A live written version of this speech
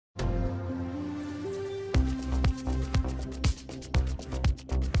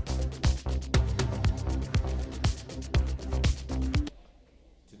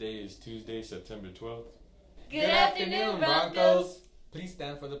Tuesday, September 12th. Good afternoon, Broncos. Please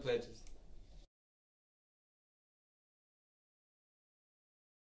stand for the pledges.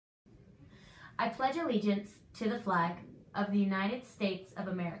 I pledge allegiance to the flag of the United States of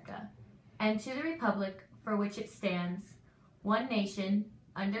America and to the republic for which it stands, one nation,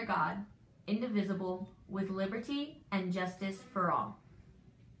 under God, indivisible, with liberty and justice for all.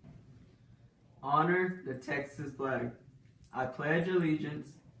 Honor the Texas flag. I pledge allegiance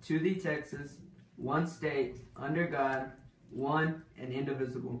to the Texas, one state, under God, one and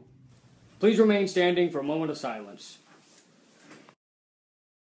indivisible. Please remain standing for a moment of silence.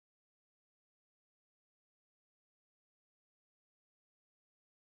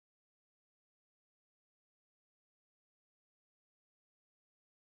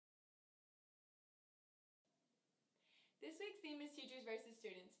 This week's theme is Teachers versus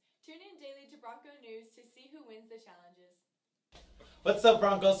Students. Tune in daily to Bronco News to see who wins the challenges. What's up,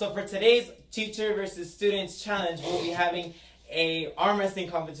 Broncos? So for today's Teacher versus Students challenge, we'll be having a arm wrestling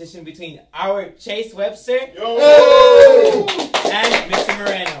competition between our Chase Webster and Mr.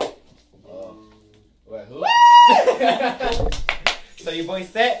 Moreno. Wait, who? So you boys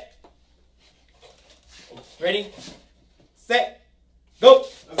set? Ready? Set. Go!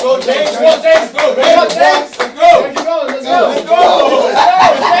 Let's go, James! Go, James! Go, James! Let's go! Let's go! Let's go! Let's go!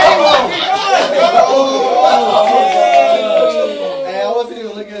 Hey, I wasn't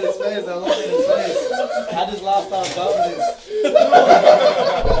even looking at his face. I was looking at his face. I just lost all confidence.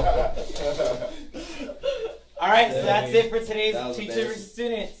 Alright, so that's it for today's That was Teacher amazing. versus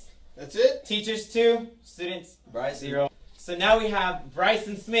Students. That's it? Teachers 2, students Bryson. 0. So now we have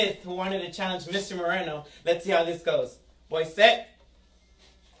Bryson Smith, who wanted to challenge Mr. Moreno. Let's see how this goes. Boys, set.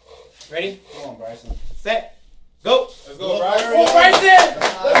 Ready? Come on, Bryson. Set. Go! Let's go, Bryson! Go, Bryson!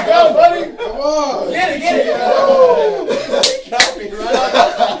 Let's go, buddy! Come on! Get it, get it! Got me right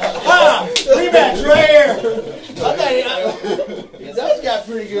Ah! Rematch right here! He does got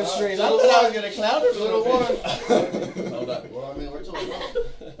pretty good strings. I thought I was going to clown him a little more. Hold up. Well, I mean, we're totally wrong.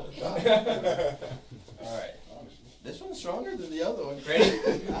 Alright. This one's stronger than the other one. Ready?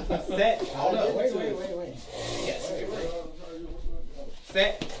 Set. Hold up. Wait. Yes.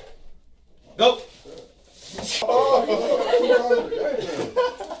 Set. Go!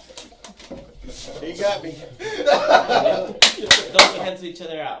 He got me. Don't cancel each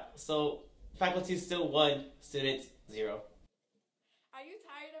other out. So, faculty still 1, students 0. Are you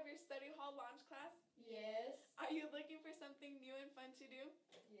tired of your study hall launch class? Yes. Are you looking for something new and fun to do?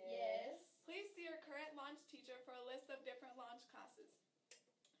 Yes. Please see your current launch teacher for a list of different launch classes.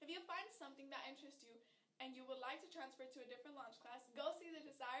 If you find something that interests you and you would like to transfer to a different launch class, go see the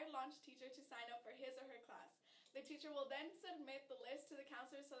desired launch teacher to sign up for his or her class. The teacher will then submit the list to the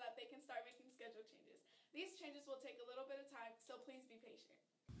counselor so that they can start making schedule changes. These changes will take a little bit of time, so please be patient.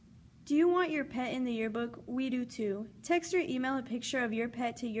 Do you want your pet in the yearbook? We do too. Text or email a picture of your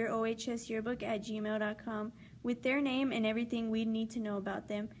pet to yourohsyearbook@gmail.com with their name and everything we'd need to know about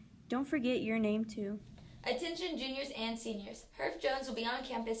them. Don't forget your name too. Attention juniors and seniors. Herff Jones will be on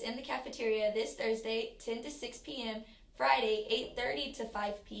campus in the cafeteria this Thursday, 10 to 6 p.m., Friday, 8:30 to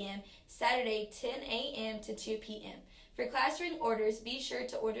 5 p.m., Saturday, 10 a.m. to 2 p.m. For class ring orders, be sure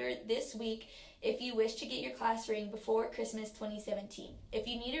to order this week if you wish to get your class ring before Christmas 2017. If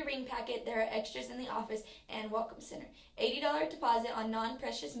you need a ring packet, there are extras in the office and Welcome Center. $80 deposit on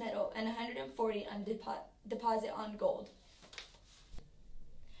non-precious metal and $140 on deposit on gold.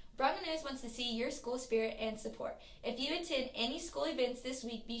 Bronco News wants to see your school spirit and support. If you attend any school events this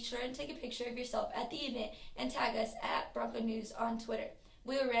week, be sure and take a picture of yourself at the event and tag us at Bronco News on Twitter.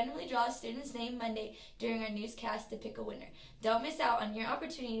 We will randomly draw a student's name Monday during our newscast to pick a winner. Don't miss out on your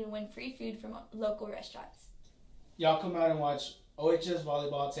opportunity to win free food from local restaurants. Y'all come out and watch OHS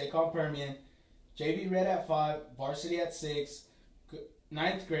Volleyball take on Permian, JV Red at 5, Varsity at 6,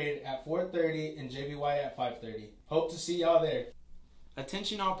 9th grade at 4:30, and JV White at 5:30. Hope to see y'all there.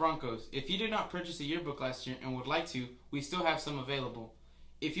 Attention all Broncos, if you did not purchase a yearbook last year and would like to, we still have some available.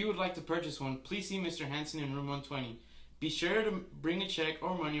 If you would like to purchase one, please see Mr. Hansen in room 120. Be sure to bring a check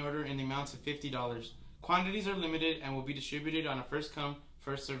or money order in the amount of $50. Quantities are limited and will be distributed on a first come,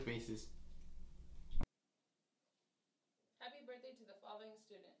 first served basis. Happy birthday to the following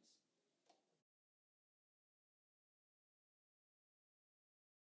students.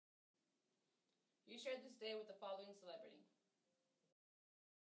 You shared this day with the following celebrity.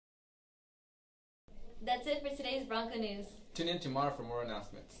 That's it for today's Bronco News. Tune in tomorrow for more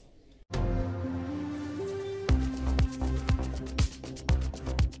announcements.